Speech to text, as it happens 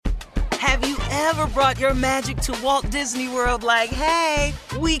Have you ever brought your magic to Walt Disney World like, hey,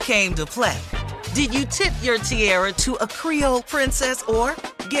 we came to play? Did you tip your tiara to a Creole princess or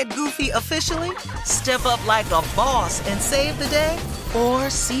get goofy officially? Step up like a boss and save the day? Or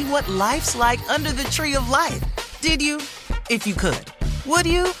see what life's like under the tree of life? Did you? If you could. Would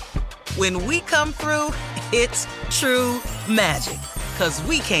you? When we come through, it's true magic. 'Cause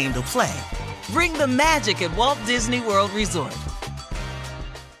we came to play. Bring the magic at Walt Disney World Resort.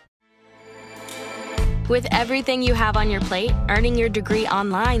 With everything you have on your plate, earning your degree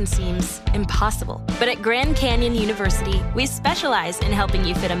online seems impossible. But at Grand Canyon University, we specialize in helping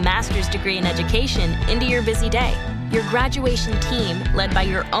you fit a master's degree in education into your busy day. Your graduation team, led by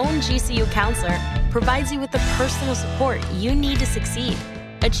your own GCU counselor, provides you with the personal support you need to succeed.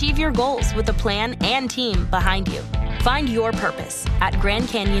 Achieve your goals with a plan and team behind you. Find your purpose at Grand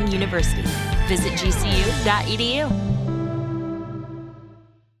Canyon University. Visit gcu.edu.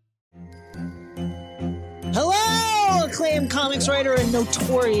 Hello, acclaimed comics writer and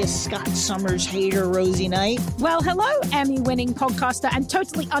notorious Scott Summers hater, Rosie Knight. Well, hello, Emmy-winning podcaster and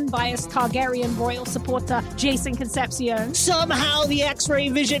totally unbiased Targaryen royal supporter, Jason Concepcion. Somehow the X-Ray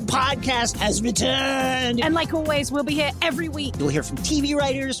Vision podcast has returned. And like always, we'll be here every week. You'll hear from TV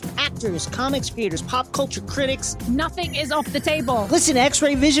writers, actors, comics creators, pop culture critics. Nothing is off the table. Listen to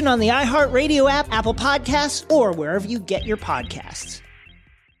X-Ray Vision on the iHeartRadio app, Apple Podcasts, or wherever you get your podcasts.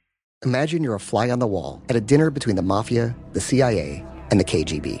 Imagine you're a fly on the wall at a dinner between the Mafia, the CIA, and the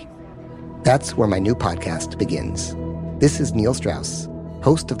KGB. That's where my new podcast begins. This is Neil Strauss,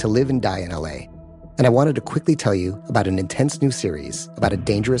 host of To Live and Die in LA, and I wanted to quickly tell you about an intense new series about a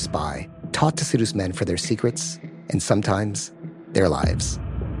dangerous spy taught to seduce men for their secrets and sometimes their lives.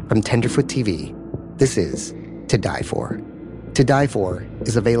 From Tenderfoot TV, this is To Die For. To Die For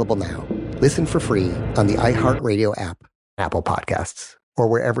is available now. Listen for free on the iHeartRadio app, Apple Podcasts, or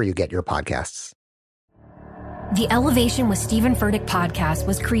wherever you get your podcasts. The Elevation with Stephen Furtick podcast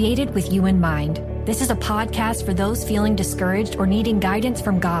was created with you in mind. This is a podcast for those feeling discouraged or needing guidance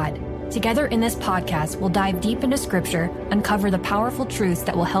from God. Together in this podcast, we'll dive deep into Scripture, uncover the powerful truths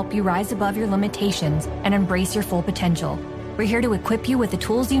that will help you rise above your limitations and embrace your full potential. We're here to equip you with the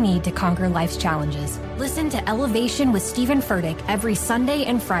tools you need to conquer life's challenges. Listen to Elevation with Stephen Furtick every Sunday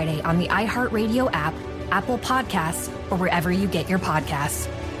and Friday on the iHeartRadio app, Apple Podcasts, or wherever you get your podcasts.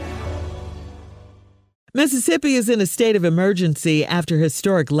 Mississippi is in a state of emergency after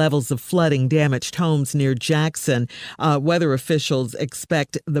historic levels of flooding damaged homes near Jackson. Weather officials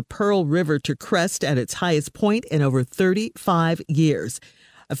expect the Pearl River to crest at its highest point in over 35 years.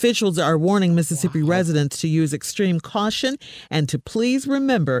 Officials are warning Mississippi residents to use extreme caution and to please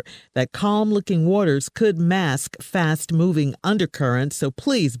remember that calm-looking waters could mask fast-moving undercurrents, so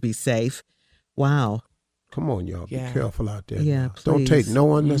please be safe. Wow. Come on, y'all. Be careful out there. Yeah, don't take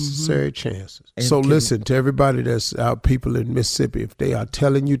no unnecessary chances. So listen to everybody that's out, people in Mississippi. If they are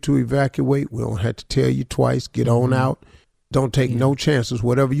telling you to evacuate, we don't have to tell you twice. Get on out. Don't take no chances.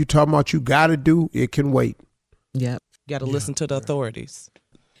 Whatever you talking about you got to do, it can wait. Yep. Got to listen to the authorities.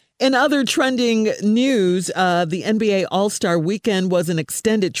 In other trending news, the NBA All-Star Weekend was an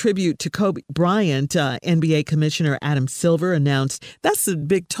extended tribute to Kobe Bryant. NBA Commissioner Adam Silver announced, that's the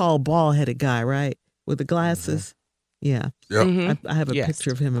big, tall, bald-headed guy, right? With the glasses. Yeah. Yep. Mm-hmm. I have a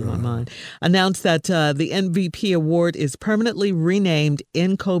picture of him in my mind. Announced that the MVP award is permanently renamed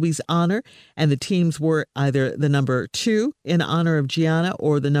in Kobe's honor, and the teams were either the number 2 in honor of Gianna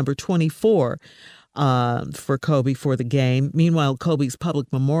or the number 24 for Kobe for the game. Meanwhile, Kobe's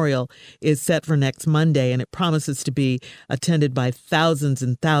public memorial is set for next Monday, and it promises to be attended by thousands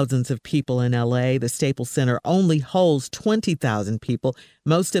and thousands of people in L.A. The Staples Center only holds 20,000 people.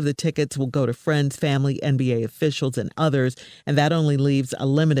 Most of the tickets will go to friends, family, NBA officials, and others, and that only leaves a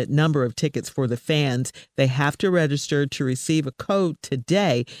limited number of tickets for the fans. They have to register to receive a code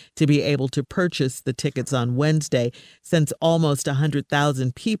today to be able to purchase the tickets on Wednesday. Since almost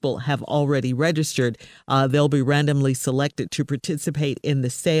 100,000 people have already registered, they'll be randomly selected to participate in the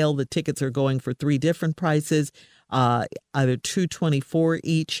sale. The tickets are going for 3 different prices, either $224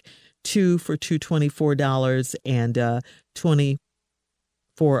 each, 2 for $224, and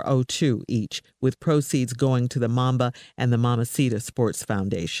 $24.02 each, with proceeds going to the Mamba and the Mamacita Sports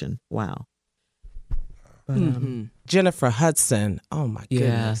Foundation. Wow. But, Jennifer Hudson. Oh my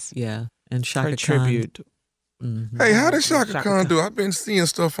goodness. Yeah. And Shaka Her Khan. tribute. Mm-hmm. Hey, how did Shaka Khan do? I've been seeing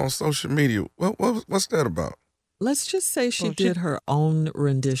stuff on social media. What's that about? Let's just say she did her own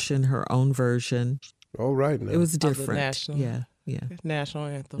rendition, her own version. All right now. It was different. Of the national, national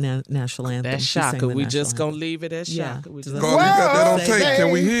anthem. National anthem. That's She sang Shaka. the We national just going to anthem. leave it at Shaka. Yeah. We just Carl, you got that on tape.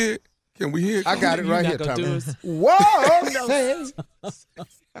 Can we hear it? Can we hear it? I got it right here, Tommy. do Whoa!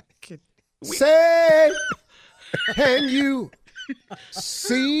 Say, can you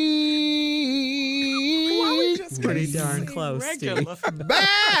see? It's pretty darn close, Steve. By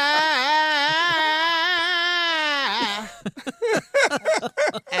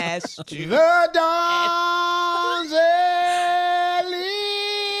the dawn's early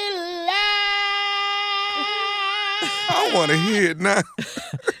light. I want to hear it now.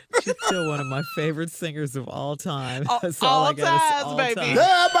 She's still one of my favorite singers of all time. That's all I got times, all baby. time.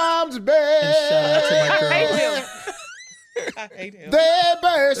 The bombs burst. Shout out to my girl. I hate him. They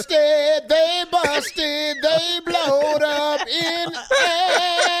bursted, they busted, they blowed up in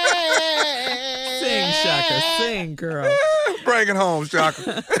air. Sing, Shaka, sing, girl. Bring it home,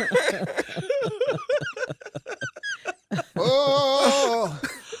 Shaka. Oh,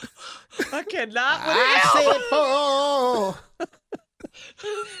 I cannot. I said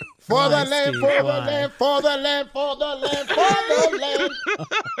for the land, for the land, for the land, for the land, for the land.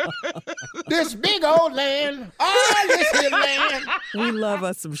 This big old land, all this here land. We love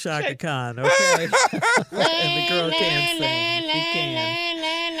us some Shaka Khan, okay? And the girl can sing. She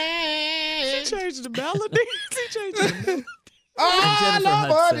can. She changed the melody. She changed the melody. All over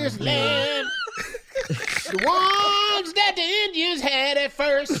Hudson, this land. The ones that the Indians had at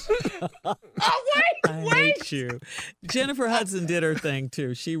first. Oh, I hate you. Jennifer Hudson did her thing,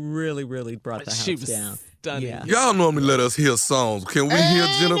 too. She really, really brought the house She was down. stunning. Yeah. Y'all normally let us hear songs. Can we hear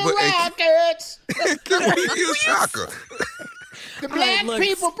Jennifer? The Rockets. Can we hear Shaka? The black look.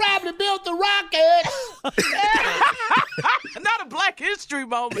 people probably built the Rockets. Not a Black History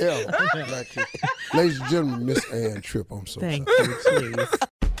moment. Yeah, black people. Ladies and gentlemen, Miss Ann Tripp, I'm so Thank sorry. you, please.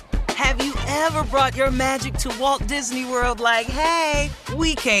 Have you ever brought your magic to Walt Disney World like, hey,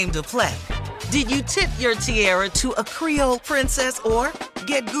 we came to play? Did you tip your tiara to a Creole princess or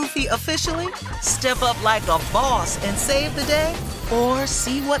get goofy officially? Step up like a boss and save the day? Or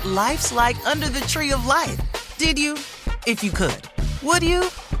see what life's like under the tree of life? Did you? If you could. Would you?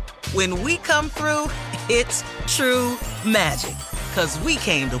 When we come through, it's true magic. 'Cause we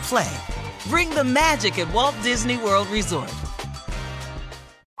came to play. Bring the magic at Walt Disney World Resort.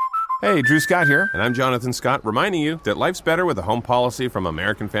 Hey, Drew Scott here, and I'm Jonathan Scott, reminding you that life's better with a home policy from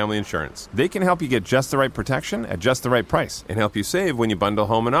American Family Insurance. They can help you get just the right protection at just the right price and help you save when you bundle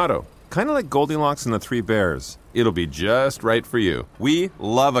home and auto. Kind of like Goldilocks and the Three Bears. It'll be just right for you. We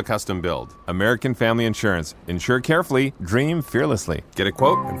love a custom build. American Family Insurance. Insure carefully, dream fearlessly. Get a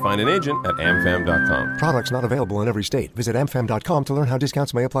quote and find an agent at amfam.com. Products not available in every state. Visit amfam.com to learn how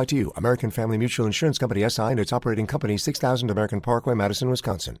discounts may apply to you. American Family Mutual Insurance Company SI and its operating company 6000 American Parkway, Madison,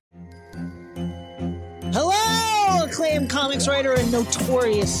 Wisconsin. Hello, acclaimed comics writer and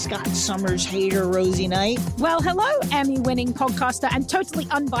notorious Scott Summers hater, Rosie Knight. Well, hello, Emmy-winning podcaster and totally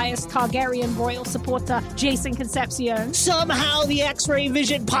unbiased Targaryen royal supporter, Jason Concepcion. Somehow the X-Ray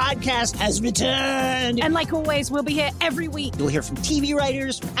Vision podcast has returned. And like always, we'll be here every week. You'll hear from TV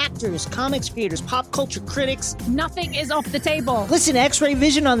writers, actors, comics creators, pop culture critics. Nothing is off the table. Listen to X-Ray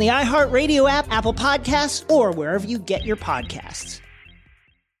Vision on the iHeartRadio app, Apple Podcasts, or wherever you get your podcasts.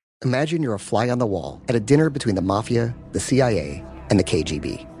 Imagine you're a fly on the wall at a dinner between the mafia, the CIA, and the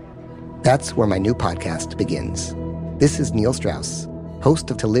KGB. That's where my new podcast begins. This is Neil Strauss,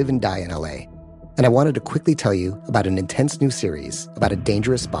 host of To Live and Die in LA, and I wanted to quickly tell you about an intense new series about a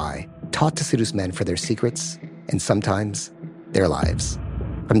dangerous spy taught to seduce men for their secrets and sometimes their lives.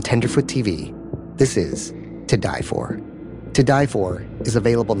 From Tenderfoot TV, this is To Die For. To Die For is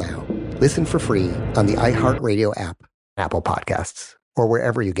available now. Listen for free on the iHeartRadio app, Apple Podcasts, or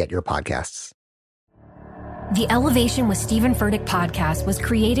wherever you get your podcasts. The Elevation with Stephen Furtick podcast was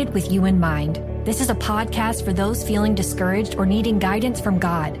created with you in mind. This is a podcast for those feeling discouraged or needing guidance from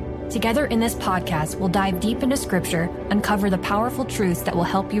God. Together in this podcast, we'll dive deep into Scripture, uncover the powerful truths that will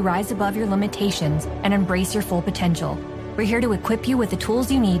help you rise above your limitations and embrace your full potential. We're here to equip you with the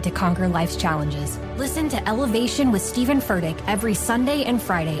tools you need to conquer life's challenges. Listen to Elevation with Stephen Furtick every Sunday and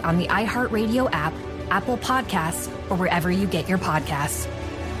Friday on the iHeartRadio app, Apple Podcasts, or wherever you get your podcasts.